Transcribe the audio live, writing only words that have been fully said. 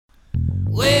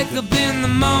Wake up in the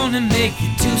morning, make you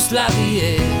 2 sloppy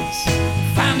eggs.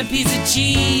 Find a piece of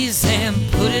cheese and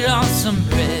put it on some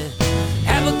bread.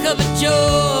 Have a cup of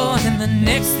joe, and the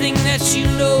next thing that you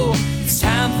know, it's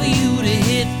time for you to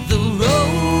hit the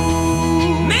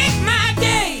road. Make my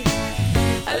day,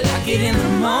 I like it in the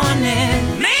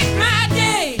morning. Make my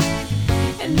day,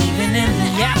 and even in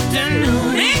the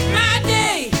afternoon. Make my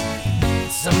day,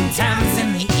 sometimes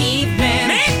in the evening.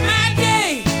 Make my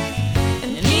day,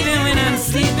 and even when I'm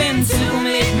sleeping to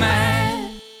make my.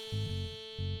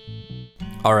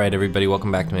 All right, everybody,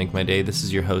 welcome back to Make My Day. This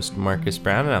is your host, Marcus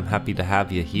Brown, and I'm happy to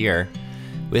have you here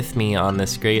with me on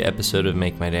this great episode of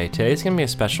Make My Day. Today's going to be a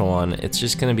special one. It's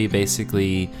just going to be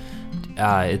basically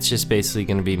going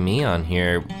to be me on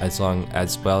here, as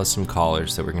well as some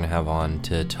callers that we're going to have on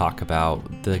to talk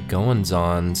about the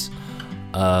goings-ons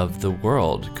of the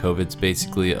world. COVID's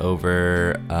basically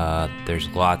over. There's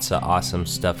lots of awesome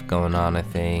stuff going on, I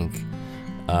think.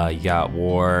 You got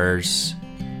wars.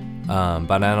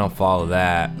 But I don't follow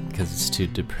that because it's too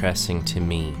depressing to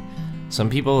me. Some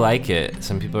people like it.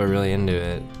 Some people are really into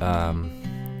it.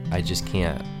 I just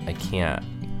can't. I can't,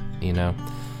 you know?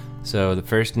 So the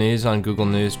first news on Google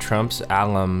News, Trump's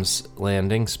alums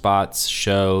landing spots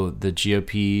show the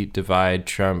GOP divide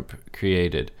Trump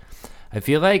created. I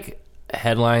feel like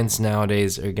headlines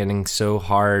nowadays are getting so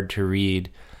hard to read.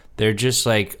 They're just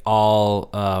like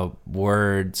all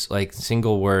words, like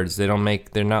single words.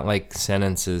 They're not like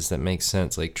sentences that make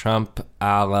sense. Like Trump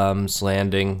alums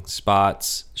landing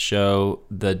spots show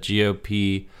the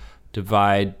GOP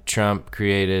divide Trump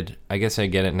created. I guess I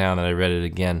get it now that I read it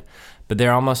again. But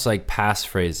they're almost like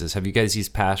passphrases. Have you guys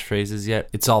used passphrases yet?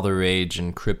 It's all the rage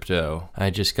in crypto.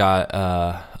 I just got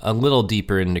a little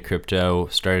deeper into crypto,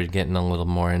 started getting a little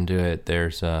more into it.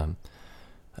 There's a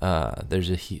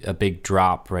big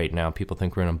drop right now. People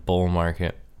think we're in a bull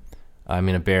market. A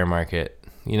bear market.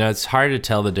 You know, it's hard to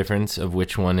tell the difference of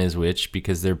which one is which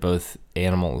because they're both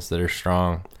animals that are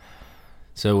strong.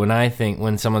 So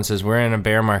when someone says we're in a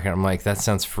bear market, I'm like, that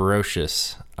sounds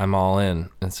ferocious. I'm all in.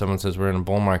 And someone says we're in a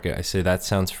bull market, I say that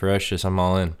sounds ferocious. I'm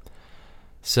all in.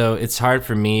 So it's hard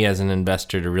for me as an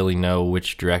investor to really know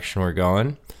which direction we're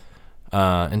going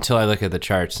until I look at the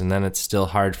charts. And then it's still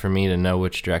hard for me to know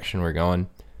which direction we're going.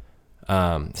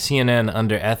 CNN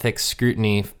under ethics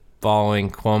scrutiny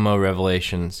following Cuomo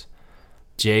revelations.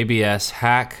 JBS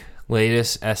hack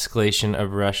latest escalation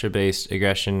of Russia-based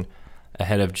aggression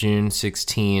ahead of June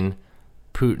 16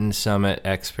 Putin summit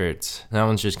experts. That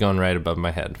one's just going right above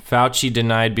my head. Fauci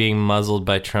denied being muzzled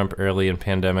by Trump early in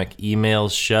pandemic.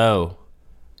 Emails show.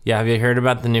 Yeah, have you heard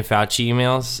about the new Fauci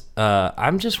emails?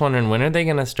 I'm just wondering, when are they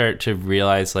going to start to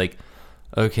realize, like,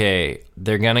 okay,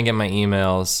 they're going to get my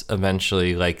emails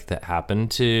eventually, like that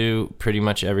happened to pretty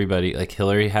much everybody. Like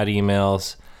Hillary had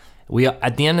emails.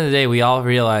 At the end of the day, we all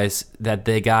realize that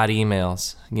they got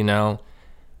emails, you know?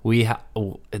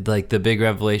 Like the big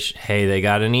revelation, hey, they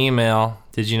got an email.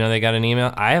 Did you know they got an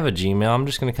email? I have a Gmail. I'm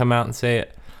just going to come out and say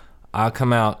it. I'll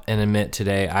come out and admit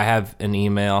today I have an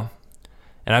email,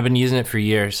 and I've been using it for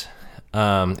years.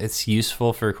 It's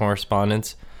useful for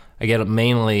correspondence. I get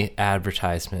mainly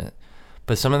advertisement.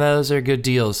 But some of those are good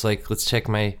deals. Like, let's check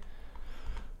my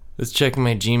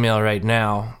Gmail right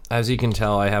now. As you can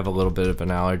tell, I have a little bit of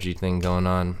an allergy thing going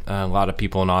on. A lot of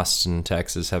people in Austin,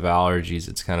 Texas have allergies.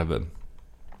 It's kind of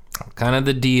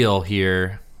the deal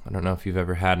here. I don't know if you've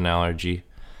ever had an allergy.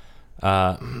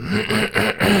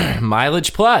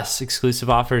 Mileage Plus, exclusive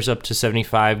offers up to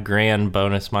 $75,000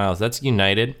 bonus miles. That's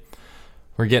United.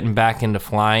 We're getting back into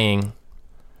flying.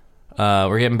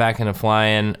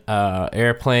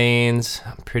 Airplanes.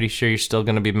 I'm pretty sure you're still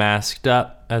going to be masked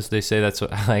up, as they say. That's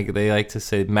what they like to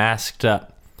say, masked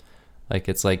up. Like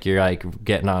it's like you're like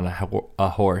getting on a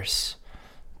horse.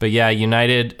 But yeah,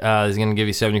 United is going to give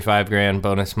you $75,000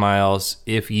 bonus miles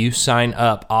if you sign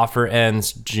up. Offer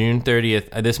ends June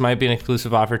 30th. This might be an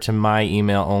exclusive offer to my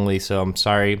email only, so I'm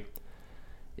sorry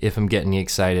if I'm getting you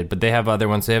excited. But they have other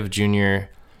ones. They have junior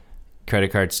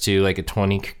credit cards too, like a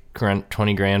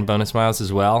 $20,000 bonus miles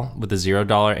as well with a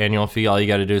 $0 annual fee. All you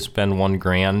got to do is spend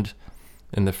 $1,000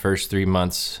 in the first 3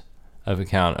 months of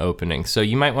account opening. So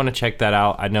you might want to check that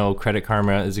out. I know Credit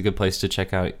Karma is a good place to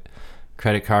check out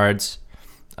credit cards.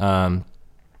 Yeah,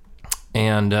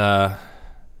 I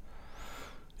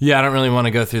don't really want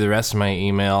to go through the rest of my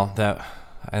email.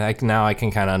 Now I can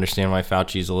kind of understand why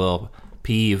Fauci's a little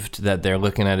peeved that they're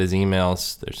looking at his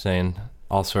emails. They're saying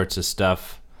all sorts of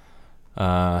stuff.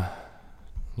 Yeah,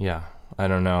 I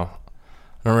don't know.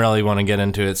 I don't really want to get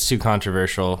into it. It's too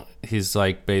controversial. He's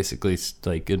like basically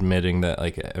like admitting that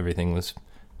like everything was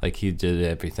like he did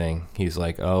everything. He's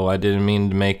like, oh, I didn't mean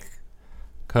to make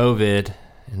COVID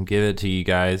and give it to you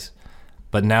guys.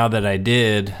 But now that I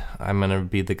did, I'm going to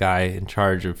be the guy in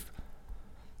charge of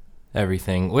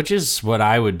everything, which is what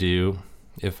I would do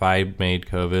if I made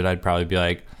COVID. I'd probably be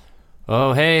like,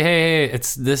 oh, hey,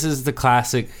 this is the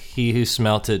classic he who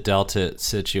smelt it dealt it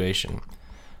situation,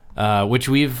 which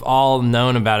we've all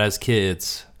known about as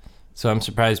kids. So I'm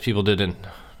surprised people didn't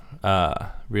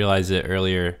realize it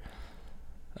earlier.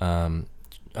 Let's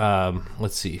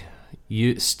see.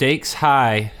 Stakes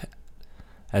high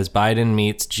as Biden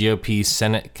meets GOP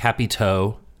Senate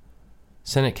Capito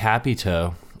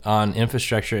on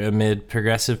infrastructure amid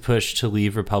progressive push to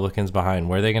leave Republicans behind.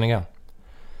 Where are they going to go?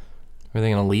 Where are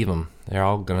they going to leave them? They're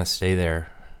all going to stay there.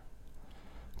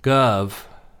 Well,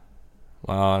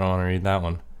 I don't want to read that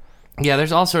one. Yeah,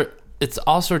 it's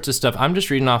all sorts of stuff. I'm just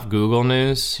reading off Google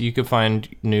News. You could find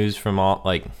news from all,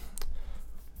 like,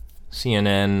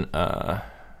 CNN.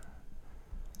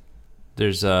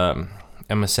 There's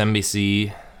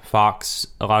MSNBC, Fox.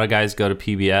 A lot of guys go to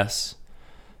PBS.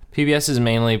 PBS is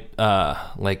mainly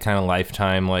like kind of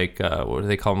Lifetime, like what do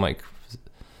they call them? Like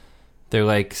they're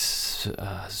like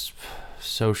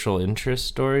social interest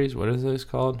stories. What are those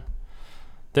called?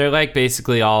 They're like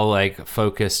basically all like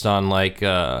focused on like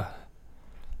a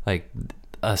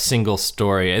single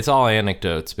story. It's all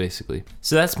anecdotes basically.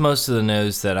 So that's most of the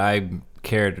news that I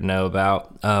care to know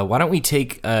about. Why don't we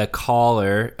take a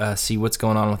caller, see what's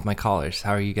going on with my callers.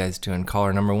 How are you guys doing?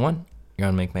 Caller number 1, you're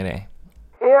on Make My Day.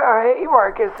 Yeah, hey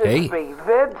Marcus, it's me,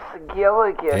 Vince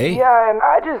Gilligan. Hey. Yeah, and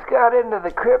I just got into the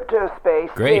crypto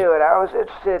space Great. too, and I was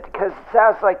interested because it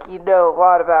sounds like you know a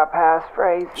lot about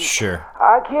passphrases. Sure.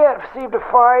 I can't seem to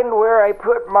find where I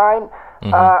put mine.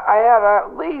 I had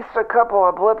at least a couple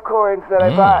of blip coins that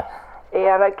I bought,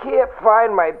 and I can't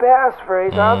find my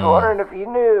passphrase. I was wondering if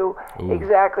you knew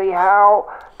exactly how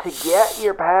to get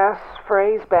your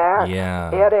passphrase back.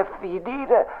 Yeah. And if you need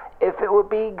if it would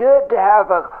be good to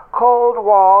have a cold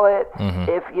wallet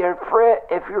if your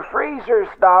freezer's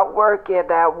not working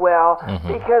that well,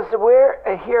 because we're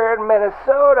here in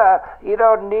Minnesota, you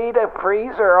don't need a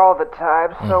freezer all the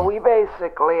time, so we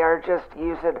basically are just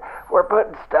we're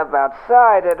putting stuff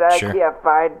outside, and I can't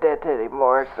find it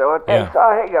anymore, so thanks,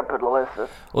 I'll hang up and listen.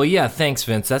 Well, yeah, thanks,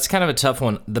 Vince. That's kind of a tough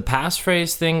one. The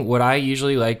passphrase thing, what I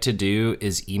usually like to do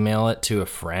is email it to a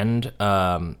friend.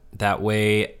 That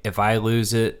way, if I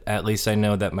lose it, at least I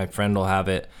know that my friend will have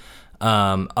it.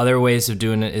 Other ways of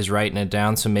doing it is writing it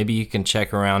down. So maybe you can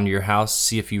check around your house,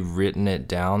 see if you've written it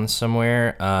down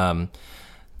somewhere.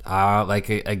 Like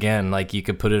you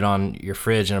could put it on your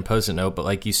fridge in a Post-it note, but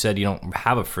like you said, you don't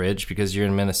have a fridge because you're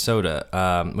in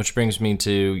Minnesota. Which brings me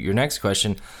to your next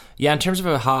question. Yeah, in terms of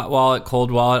a hot wallet, cold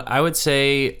wallet, I would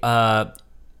say, a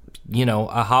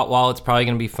hot wallet's probably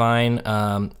going to be fine,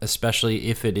 especially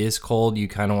if it is cold. You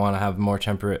kind of want to have a more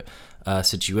temperate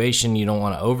situation. You don't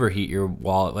want to overheat your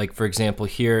wallet. Like, for example,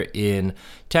 here in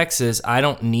Texas, I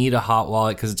don't need a hot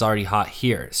wallet because it's already hot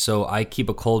here. So I keep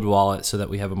a cold wallet so that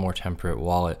we have a more temperate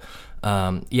wallet.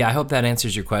 Yeah, I hope that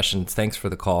answers your questions. Thanks for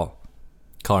the call.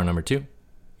 Caller number 2,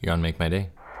 you're on Make My Day.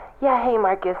 Yeah, hey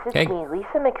Marcus, it's Hey. me,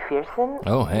 Lisa McPherson.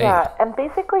 Oh, hey. Yeah, and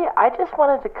basically I just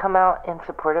wanted to come out in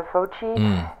support of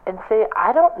Fauci and say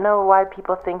I don't know why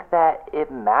people think that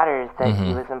it matters that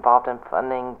he was involved in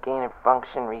funding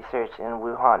gain-of-function research in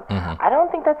Wuhan. I don't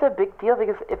think that's a big deal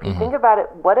because if you think about it,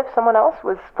 what if someone else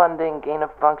was funding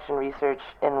gain-of-function research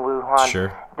in Wuhan?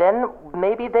 Sure. Then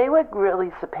maybe they would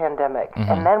release a pandemic,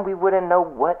 and then we wouldn't know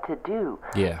what to do.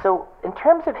 Yeah. So in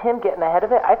terms of him getting ahead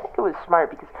of it, I think it was smart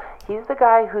because he's the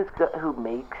guy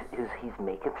he's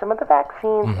making some of the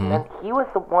vaccines, and then he was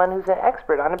the one who's an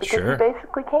expert on it because Sure. he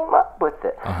basically came up with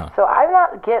it. So I'm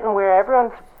not getting where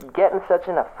everyone's getting such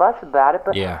in a fuss about it,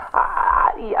 but Yeah.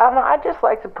 I don't know. I'd just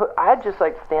like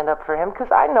to stand up for him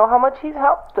because I know how much he's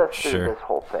helped us Sure. through this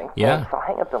whole thing. Yeah. So I'll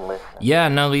hang up and listen. Yeah,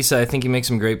 no, Lisa, I think you make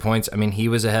some great points. I mean, he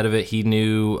was ahead of it. He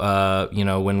knew,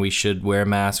 when we should wear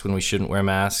masks, when we shouldn't wear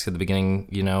masks at the beginning,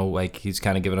 like he's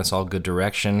kind of given us all good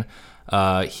direction.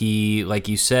 He, like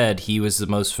you said, he was the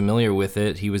most familiar with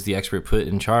it. He was the expert put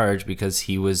in charge because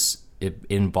he was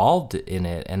involved in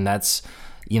it. And that's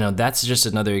just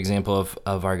another example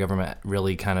of our government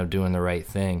really kind of doing the right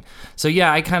thing. So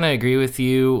yeah, I kind of agree with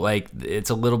you. Like, it's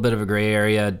a little bit of a gray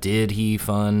area. Did he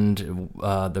fund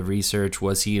the research?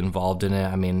 Was he involved in it?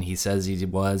 I mean, he says he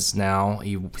was now.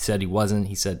 He said he wasn't.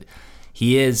 He said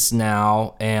he is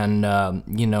now, and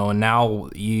and now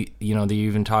they're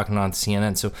even talking on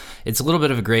CNN. So it's a little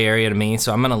bit of a gray area to me.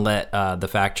 So I'm gonna let the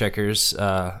fact checkers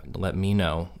let me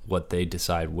know what they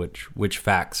decide, which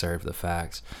facts are the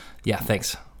facts. Yeah,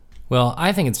 thanks. Well,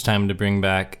 I think it's time to bring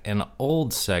back an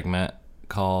old segment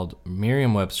called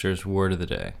Merriam-Webster's Word of the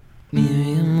Day.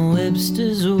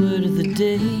 Merriam-Webster's word of the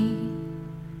day.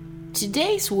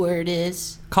 Today's word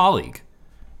is colleague.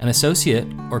 An associate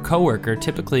or coworker,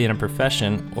 typically in a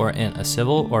profession or in a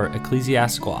civil or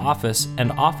ecclesiastical office,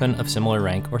 and often of similar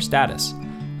rank or status.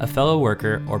 A fellow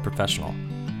worker or professional.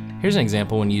 Here's an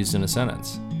example when used in a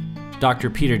sentence. Dr.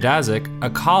 Peter Daszak, a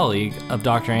colleague of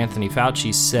Dr. Anthony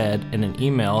Fauci, said in an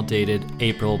email dated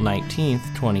April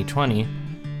 19th, 2020,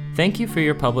 "Thank you for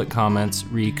your public comments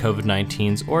re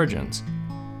COVID-19's origins."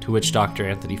 To which Dr.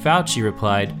 Anthony Fauci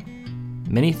replied,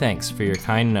 "Many thanks for your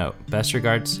kind note. Best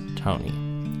regards, Tony."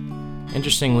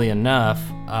 Interestingly enough,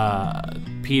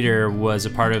 Peter was a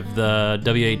part of the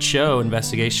WHO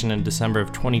investigation in December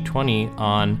of 2020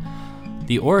 on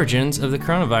the origins of the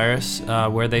coronavirus,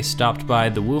 where they stopped by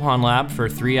the Wuhan lab for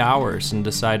 3 hours and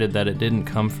decided that it didn't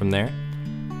come from there.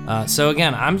 So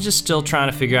again, I'm just still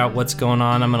trying to figure out what's going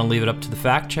on. I'm going to leave it up to the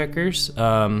fact checkers,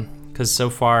 because so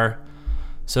far,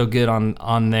 so good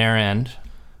on their end.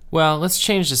 Well, let's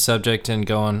change the subject and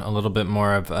go on a little bit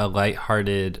more of a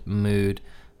lighthearted mood.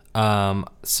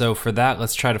 So for that,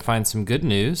 let's try to find some good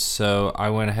news. So I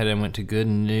went ahead and went to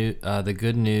the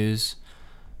Good News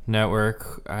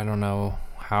Network. I don't know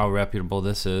how reputable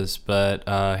this is, but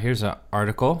here's an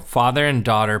article. Father and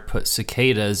daughter put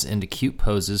cicadas into cute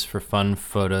poses for fun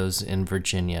photos in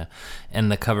Virginia.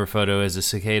 And the cover photo is a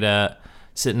cicada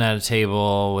sitting at a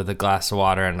table with a glass of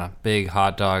water and a big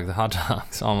hot dog. The hot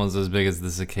dog's almost as big as the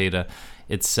cicada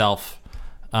itself.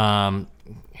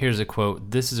 Here's a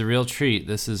quote. "This is a real treat.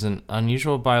 This is an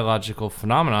unusual biological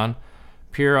phenomenon.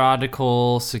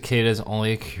 Periodical cicadas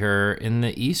only occur in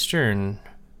the eastern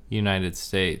United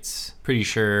States." Pretty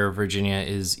sure Virginia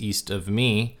is east of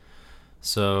me,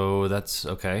 so that's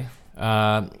okay.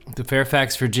 The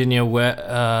Fairfax,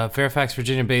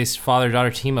 Virginia-based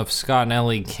father-daughter team of Scott and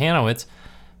Ellie Kanowitz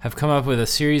have come up with a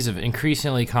series of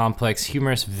increasingly complex,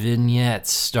 humorous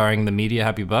vignettes starring the media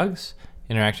happy bugs,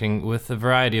 interacting with a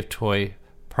variety of toy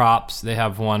props. They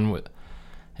have one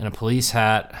in a police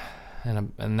hat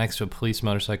and next to a police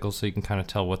motorcycle, so you can kind of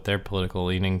tell what their political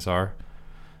leanings are.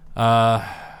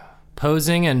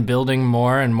 Posing and building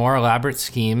more and more elaborate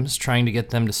schemes, trying to get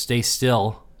them to stay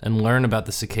still and learn about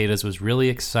the cicadas was really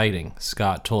exciting,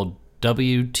 Scott told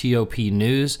WTOP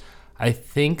News. "I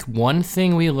think one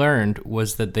thing we learned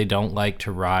was that they don't like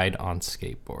to ride on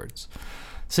skateboards."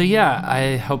 So yeah,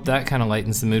 I hope that kind of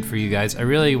lightens the mood for you guys. I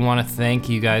really want to thank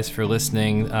you guys for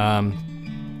listening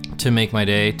to make my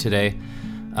day today.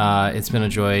 It's been a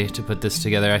joy to put this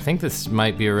together. I think this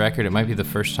might be a record. It might be the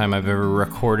first time I've ever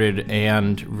recorded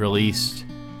and released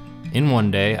in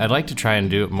one day. I'd like to try and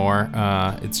do it more.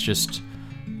 It's just,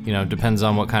 depends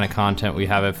on what kind of content we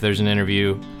have. If there's an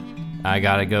interview, I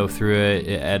gotta go through it,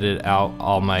 edit out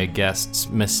all my guests'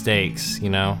 mistakes,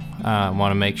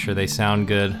 want to make sure they sound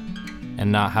good and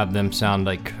not have them sound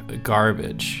like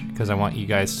garbage, because I want you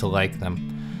guys to like them.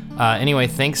 Anyway,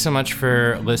 thanks so much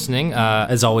for listening.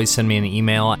 As always, send me an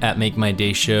email at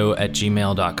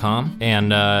makemydayshow@gmail.com.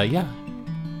 And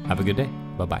have a good day.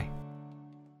 Bye-bye.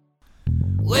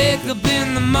 Wake up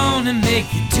in the morning, make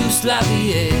your 2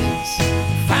 sloppy eggs.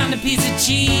 Find a piece of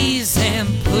cheese and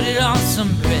put it on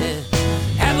some bread.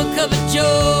 Have a cup of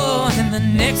joe, and the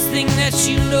next thing that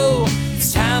you know,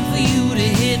 it's time for you to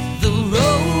hit the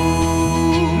road.